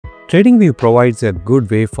TradingView provides a good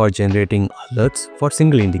way for generating alerts for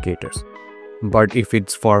single indicators. But if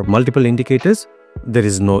it's for multiple indicators, there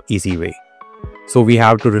is no easy way. So we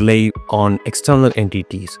have to rely on external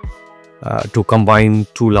entities to combine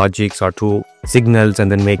two logics or two signals and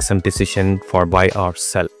then make some decision for buy or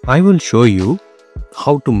sell. I will show you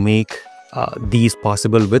how to make these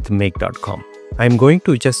possible with make.com. I'm going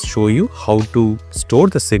to just show you how to store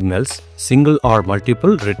the signals, single or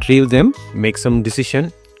multiple, retrieve them, make some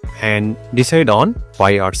decision and decide on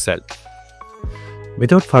buy or sell.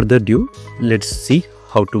 Without further ado, let's see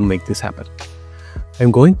how to make this happen. I'm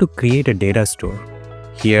going to create a data store.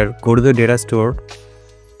 Here, go to the data store,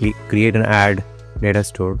 create an add data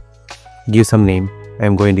store, give some name.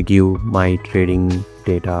 I'm going to give my trading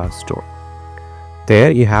data store. There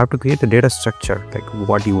you have to create the data structure, like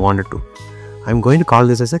what you wanted to. I'm going to call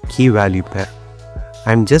this as a key value pair.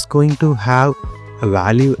 I'm just going to have a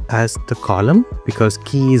value as the column because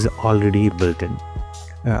key is already built in.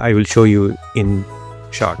 I will show you in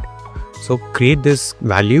short. So create this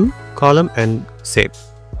value column and save.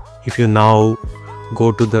 If you now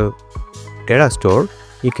go to the data store,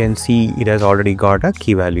 you can see it has already got a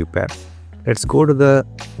key value pair. Let's go to the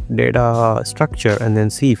data structure and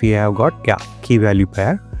then see if we have got key value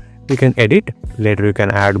pair. You can edit. Later you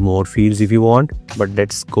can add more fields if you want, but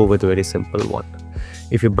let's go with a very simple one.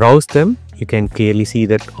 If you browse them, you can clearly see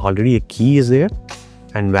that already a key is there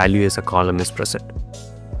and value as a column is present.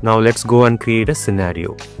 Now let's go and create a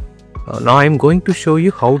scenario. Now I'm going to show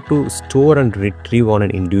you how to store and retrieve on an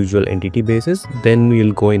individual entity basis. Then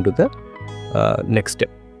we'll go into the next step.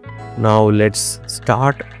 Now let's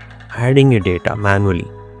start adding a data manually.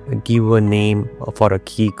 Give a name for a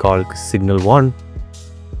key called signal1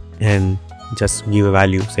 and just give a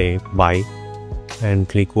value, say buy, and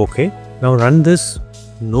click OK. Now run this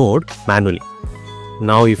node manually.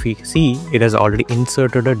 Now if you see, it has already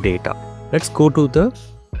inserted a data. Let's go to the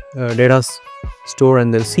data store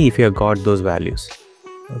and then see if you have got those values.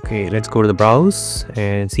 Okay, let's go to the browse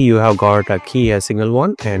and see you have got a key as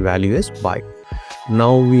signal1 and value is buy.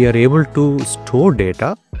 Now we are able to store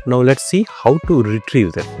data. Now let's see how to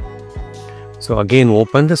retrieve them. So again,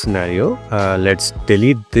 open the scenario. Let's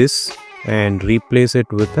delete this and replace it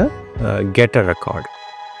with a getter record.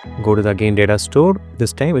 Go to the again data store.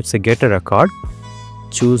 This time it's a getter record.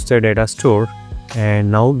 Choose the data store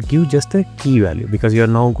and now give just a key value because you are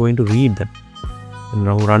now going to read them. And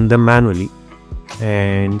now run them manually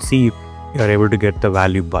and see if you are able to get the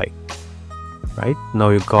value buy. Right now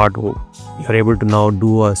you are able to now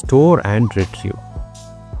do a store and retrieve.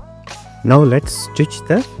 Now let's stitch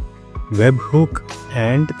the webhook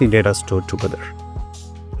and the data store together.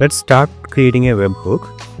 Let's start creating a webhook.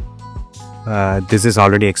 This is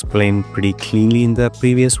already explained pretty cleanly in the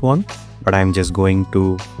previous one, but I'm just going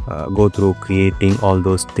to go through creating all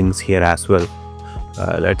those things here as well.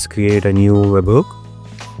 Let's create a new webhook.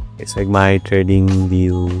 It's like my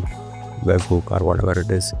TradingView webhook or whatever it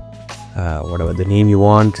is. Whatever the name you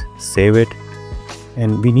want, save it.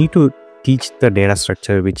 And we need to teach the data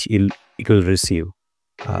structure which it will receive.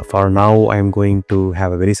 For now, I'm going to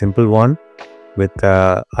have a very simple one with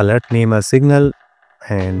alert name as signal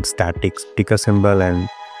and static ticker symbol and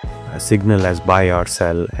signal as buy or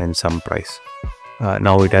sell and some price.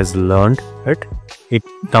 Now it has learned it. It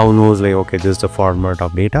now knows like, okay, this is the format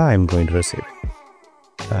of data I'm going to receive.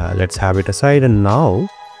 Let's have it aside and now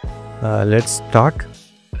let's start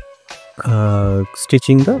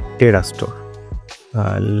stitching the data store.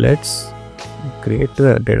 Let's create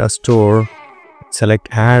the data store. Select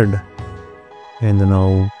add and then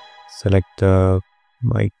now select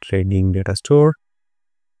my trading data store.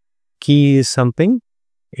 Key is something,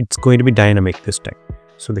 it's going to be dynamic this time.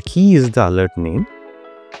 So the key is the alert name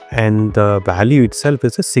and the value itself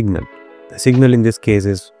is a signal. The signal in this case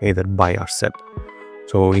is either buy or sell.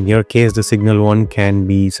 So in your case, the signal one can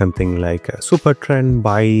be something like a super trend,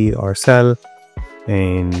 buy or sell,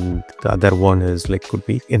 and the other one is like could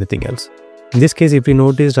be anything else. In this case, if you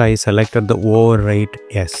noticed, I selected the overwrite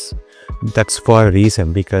yes. That's for a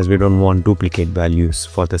reason because we don't want duplicate values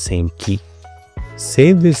for the same key.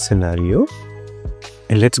 Save this scenario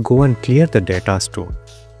and let's go and clear the data store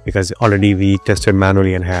because already we tested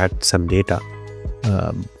manually and had some data.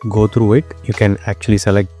 Go through it. You can actually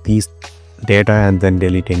select these data and then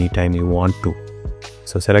delete anytime you want to.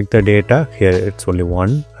 So select the data. Here it's only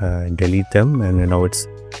one. Delete them and now it's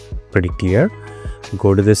pretty clear.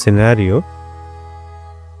 Go to the scenario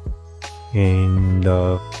and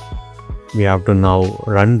we have to now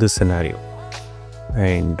run this scenario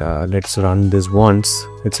and let's run this once.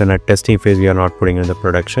 It's in a testing phase, we are not putting in the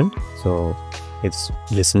production, so it's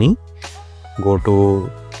listening. Go to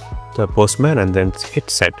the postman and then hit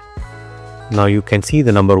set. Now you can see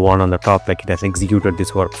the number 1 on the top, like it has executed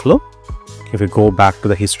this workflow. If we go back to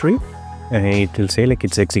the history, it will say like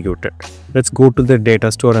it's executed. Let's go to the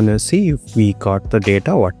data store and then see if we got the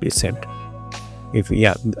data what we sent.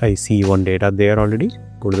 Yeah, I see one data there already.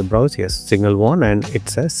 Go to the browse. Yes, signal 1, and it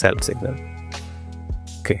says sell signal.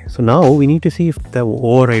 Okay, so now we need to see if the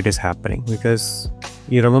override is happening, because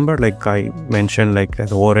you remember, like I mentioned, like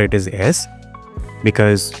the override is S,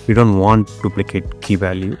 because we don't want duplicate key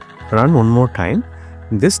value. Run one more time.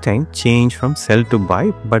 This time change from sell to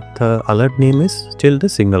buy, but the alert name is still the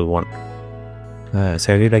signal 1.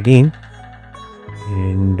 Sell it again,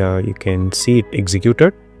 and you can see it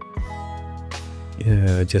executed.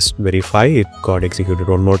 Just verify it got executed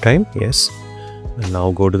one more time. Yes. And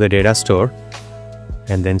now go to the data store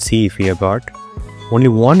and then see if we have got only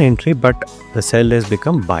one entry, but the sell has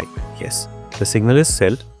become buy. Yes, the signal is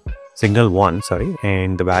signal 1, sorry,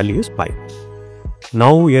 and the value is buy.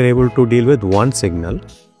 Now we are able to deal with one signal.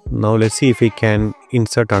 Now let's see if we can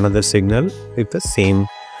insert another signal with the same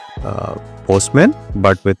postman,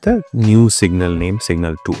 but with a new signal name,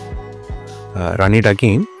 signal 2. Run it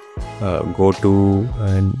again. Go to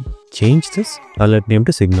and change this alert name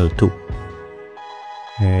to signal 2.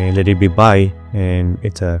 And let it be buy, and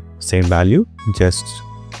it's a same value. Just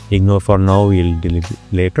ignore for now, we'll delete it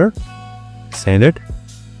later. Send it.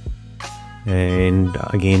 And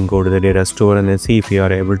again go to the data store and then see if you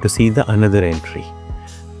are able to see the another entry.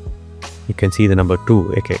 You can see the number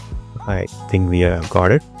 2. Okay, I think we have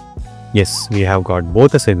got it. Yes, we have got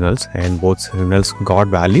both the signals, and both signals got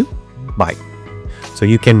value buy. So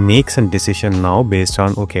you can make some decision now based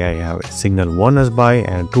on, okay, I have signal 1 as buy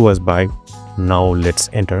and 2 as buy. Now let's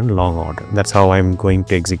enter in long order. That's how I'm going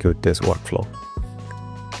to execute this workflow,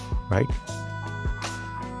 right?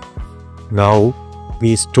 Now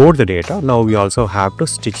we store the data. Now we also have to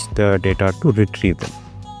stitch the data to retrieve them.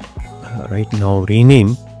 Right now,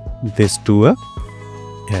 rename this to a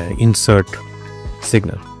insert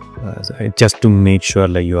signal, just to make sure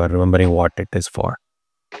that you are remembering what it is for.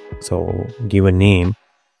 So give a name.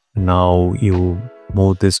 Now you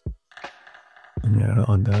move this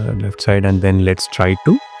on the left side, and then let's try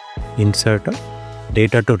to insert a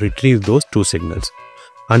data to retrieve those 2 signals.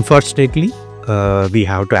 Unfortunately, we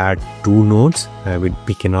have to add 2 nodes.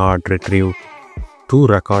 We cannot retrieve 2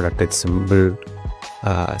 record at its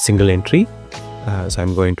single entry. So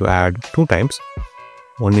I'm going to add 2 times.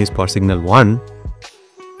 One is for signal 1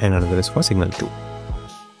 and another is for signal 2.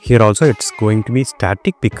 Here also it's going to be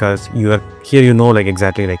static, because you are here, you know, like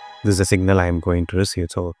exactly like this is a signal I am going to receive.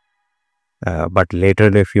 So but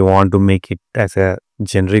later if you want to make it as a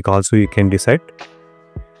generic also, you can decide.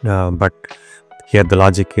 But here the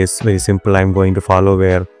logic is very simple. I'm going to follow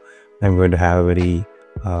where I'm going to have very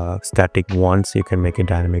static ones. You can make it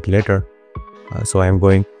dynamic later. So I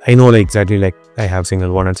know like exactly like I have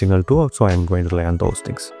signal 1 and signal 2, so I'm going to rely on those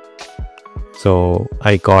things. So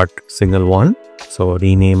I got signal 1, so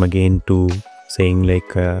rename again to saying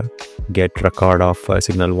like get record of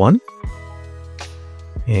signal 1,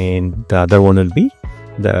 and the other one will be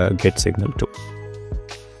the get signal 2.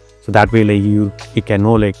 So that way like you can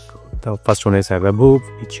know like the first one is a webhook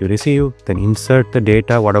which you receive, then insert the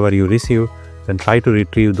data whatever you receive, then try to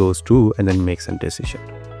retrieve those 2 and then make some decision.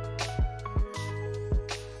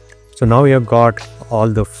 So now we have got all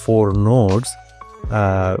the 4 nodes.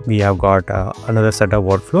 We have got another set of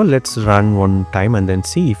workflow. Let's run one time and then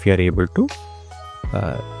see if we are able to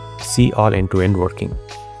see all end-to-end working.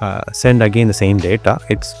 Send again the same data.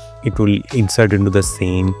 It will insert into the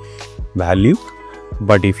same value.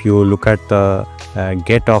 But if you look at the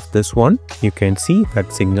get of this one, you can see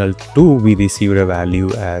that signal 2 we received a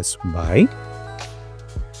value as buy,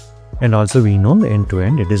 and also we know the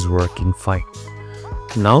end-to-end it is working fine.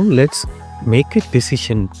 Now let's make a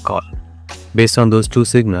decision call based on those 2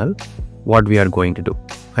 signals. What we are going to do,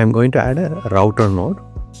 I'm going to add a router node.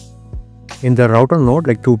 In the router node,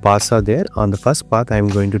 like 2 paths are there. On the first path, I'm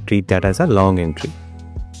going to treat that as a long entry.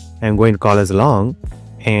 I'm going to call as long,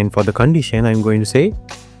 and for the condition I'm going to say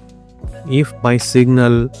if my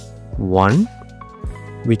signal 1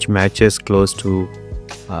 which matches close to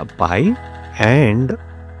buy and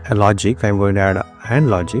a logic, I'm going to add a and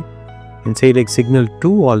logic, and say like signal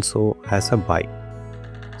 2 also has a buy.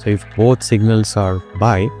 So if both signals are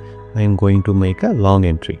buy, I am going to make a long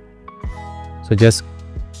entry. So just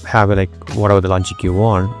have a, like whatever the logic you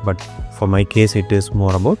want, but for my case it is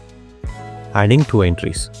more about adding 2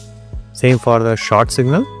 entries. Same for the short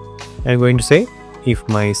signal. I'm going to say if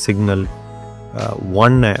my signal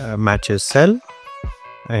 1 matches sell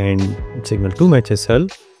and signal 2 matches sell,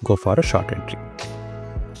 go for a short entry.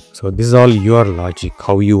 So this is all your logic,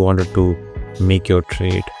 how you wanted to make your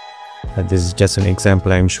trade. This is just an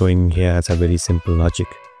example I'm showing here as a very simple logic.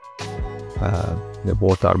 They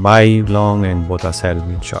both are buy long and both are sell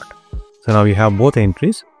in short. So now you have both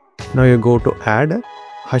entries. Now you go to add a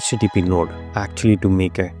HTTP node actually to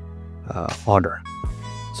make a order.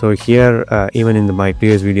 So here even in my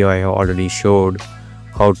previous video I have already showed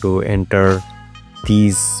how to enter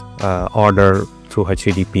these order through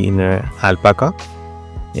HTTP in alpaca.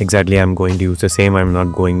 Exactly, I'm going to use the same. I'm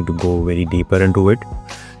not going to go very deeper into it.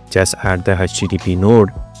 Just add the HTTP node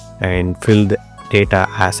and fill the data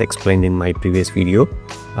as explained in my previous video.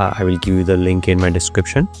 I will give you the link in my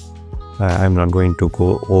description. I'm not going to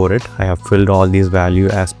go over it. I have filled all these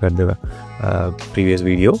values as per the previous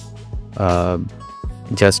video.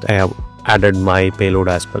 Just I have added my payload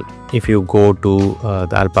as well. If you go to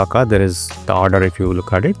the alpaca, there is the order. If you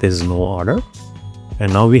look at it, there is no order.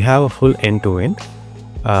 And now we have a full end-to-end.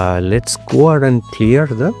 Let's go ahead and clear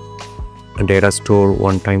the data store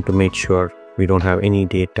one time to make sure we don't have any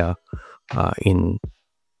data in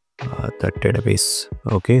the database.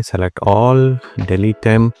 Okay, select all, delete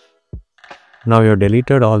them. Now you've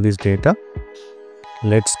deleted all this data.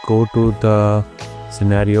 Let's go to the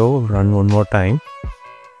scenario, run one more time.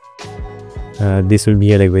 This will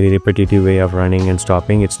be a very repetitive way of running and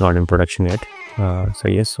stopping. It's not in production yet. So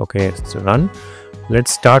yes, okay, it's run.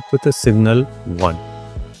 Let's start with the signal 1.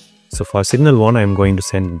 So for signal 1, I'm going to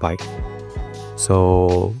send buy.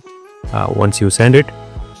 So once you send it,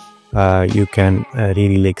 you can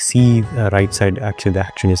really like see the right side. Actually, the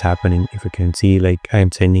action is happening. If you can see, like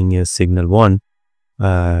I'm sending a signal 1,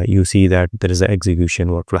 you see that there is an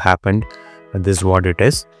execution. What will happen? This is what it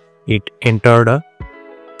is. It entered a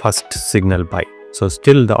first signal buy. So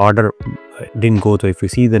still the order didn't go to. If you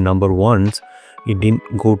see the number ones, it didn't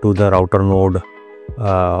go to the router node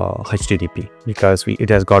HTTP because it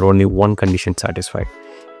has got only one condition satisfied.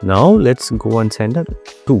 Now let's go and send a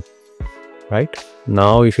 2. Right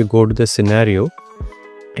now, if you go to the scenario,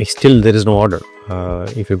 still there is no order.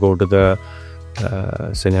 If you go to the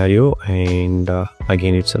scenario and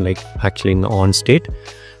again it's like actually in the on state,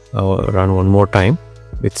 run one more time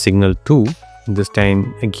with signal 2. This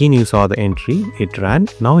time again you saw the entry, it ran.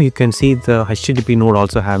 Now you can see the HTTP node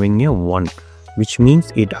also having a 1, which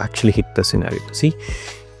means it actually hit the scenario. See,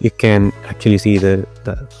 you can actually see the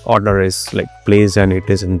order is like placed and it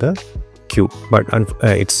is in the queue, but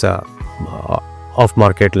it's off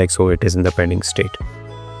market, like, so it is in the pending state.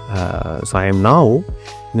 So I am now,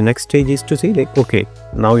 the next stage is to say like, okay,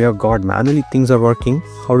 now you have got manually things are working.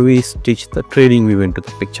 How do we stitch the trading view into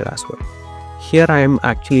the picture as well? Here I am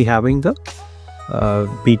actually having the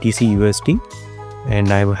BTC USD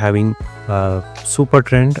and I'm having super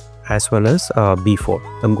trend as well as B4.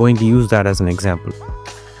 I'm going to use that as an example.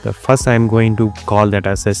 The first I'm going to call that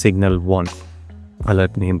as a signal 1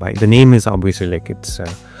 alert name buy. The name is obviously like it's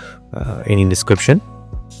any description,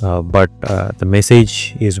 but the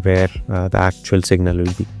message is where the actual signal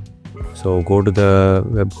will be. So go to the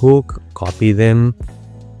webhook, copy them,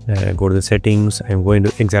 go to the settings. I'm going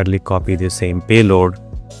to exactly copy the same payload,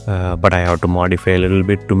 but I have to modify a little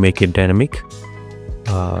bit to make it dynamic.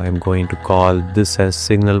 I'm going to call this as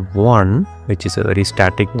signal 1, which is a very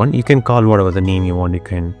static one. You can call whatever the name you want. You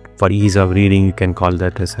can, for ease of reading, you can call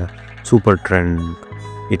that as a super trend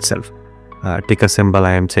itself. Ticker symbol,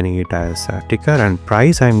 I am sending it as a ticker, and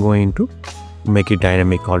price I'm going to make it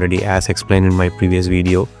dynamic already as explained in my previous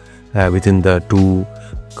video. Within the 2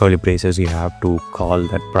 curly braces you have to call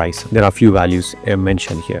that price. There are a few values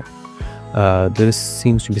mentioned here. There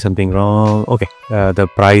seems to be something wrong. Okay, the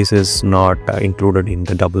price is not included in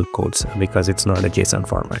the double quotes because it's not a JSON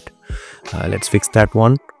format. Let's fix that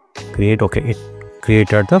one. Create. Okay, it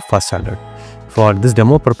created the first alert. For this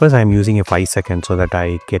demo purpose, I am using a 5 seconds so that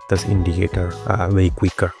I get this indicator very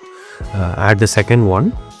quicker. Add the second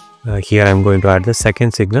one. Here I am going to add the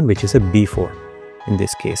second signal, which is a B4 in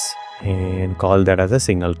this case, and call that as a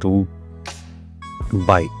signal 2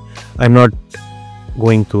 buy. I'm not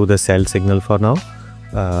going through the sell signal for now.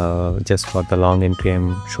 Just for the long entry,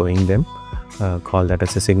 I'm showing them. Call that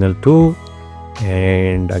as a signal 2,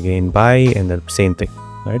 and again buy, and the same thing.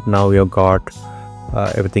 Right now we have got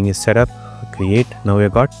everything is set up. Create. Now we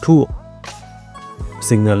have got 2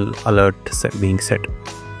 signal alert being set.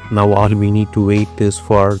 Now all we need to wait is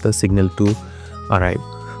for the signal to arrive.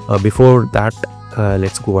 Before that,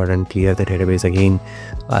 let's go ahead and clear the database again.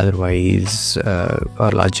 Otherwise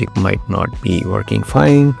our logic might not be working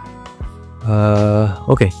fine.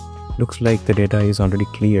 Okay, looks like the data is already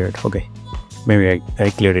cleared. Okay, maybe I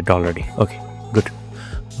cleared it already. Okay, good.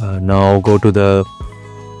 Now go to the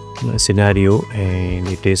scenario, and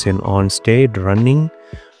it is in on state running.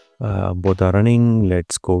 Both are running.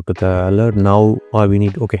 Let's go to the alert. Now all we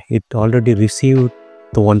need, okay, it already received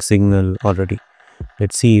the one signal already.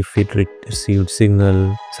 Let's see if it received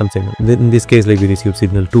signal, some signal. In this case, like we received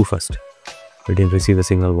signal 2 first. We didn't receive the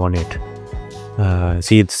signal 1 yet.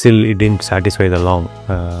 See, it didn't satisfy the long.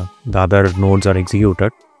 The other nodes are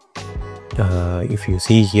executed. If you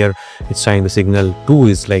see here, it's showing the signal 2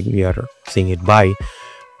 is like we are seeing it buy,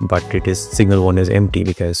 but it is signal 1 is empty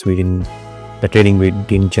because the trading we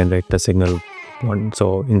didn't generate the signal 1.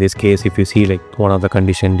 So in this case, if you see like one of the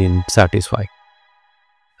condition didn't satisfy.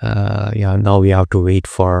 Yeah, now we have to wait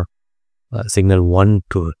for signal 1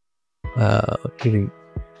 to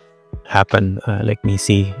happen. Let me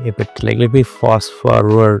see if it let me fast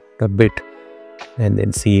forward a bit and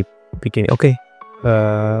then see we can, okay,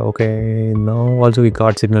 now also we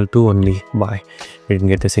got signal 2 only buy. We didn't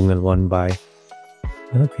get the signal 1 buy.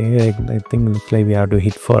 Okay, I think looks like we have to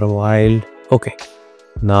hit for a while. Okay,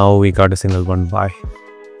 now we got a signal 1 buy.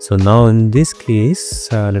 So now in this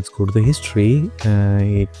case, let's go to the history.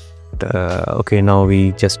 Okay, now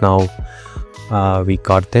we we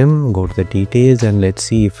got them. Go to the details and let's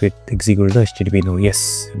see if it executed the HTTP node.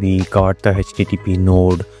 Yes, we got the HTTP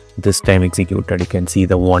node this time executed. You can see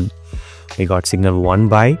the 1. We got signal 1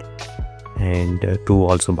 buy and 2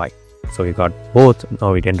 also buy. So we got both.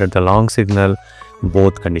 Now it entered the long signal.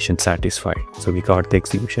 Both conditions satisfied. So we got the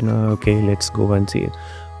execution. Okay, let's go and see it.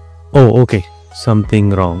 Oh, okay,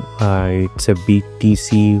 something wrong. It's a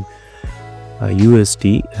BTC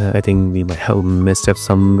USD. I think we might have messed up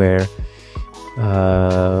somewhere.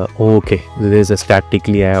 Okay, there's a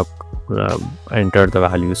statically I have entered the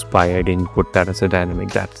values pi. I didn't put that as a dynamic.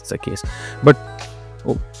 That's the case, but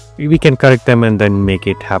we can correct them and then make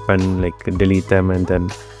it happen, like delete them and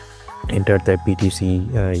then enter the BTC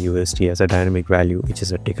USD as a dynamic value, which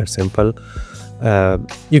is a ticker symbol.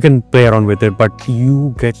 You can play around with it, but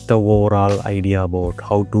you get the overall idea about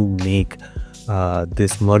how to make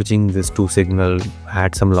this merging this 2 signal,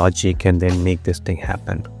 add some logic and then make this thing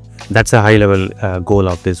happen. That's a high level goal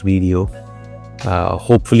of this video.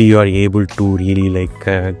 Hopefully you are able to really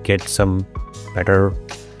get some better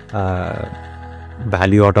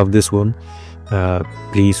value out of this one.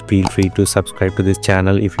 Please feel free to subscribe to this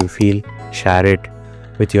channel if you feel, share it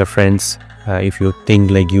with your friends. If you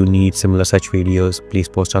think like you need similar such videos, please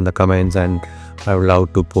post on the comments and I would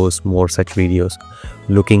love to post more such videos.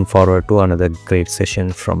 Looking forward to another great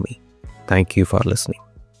session from me. Thank you for listening.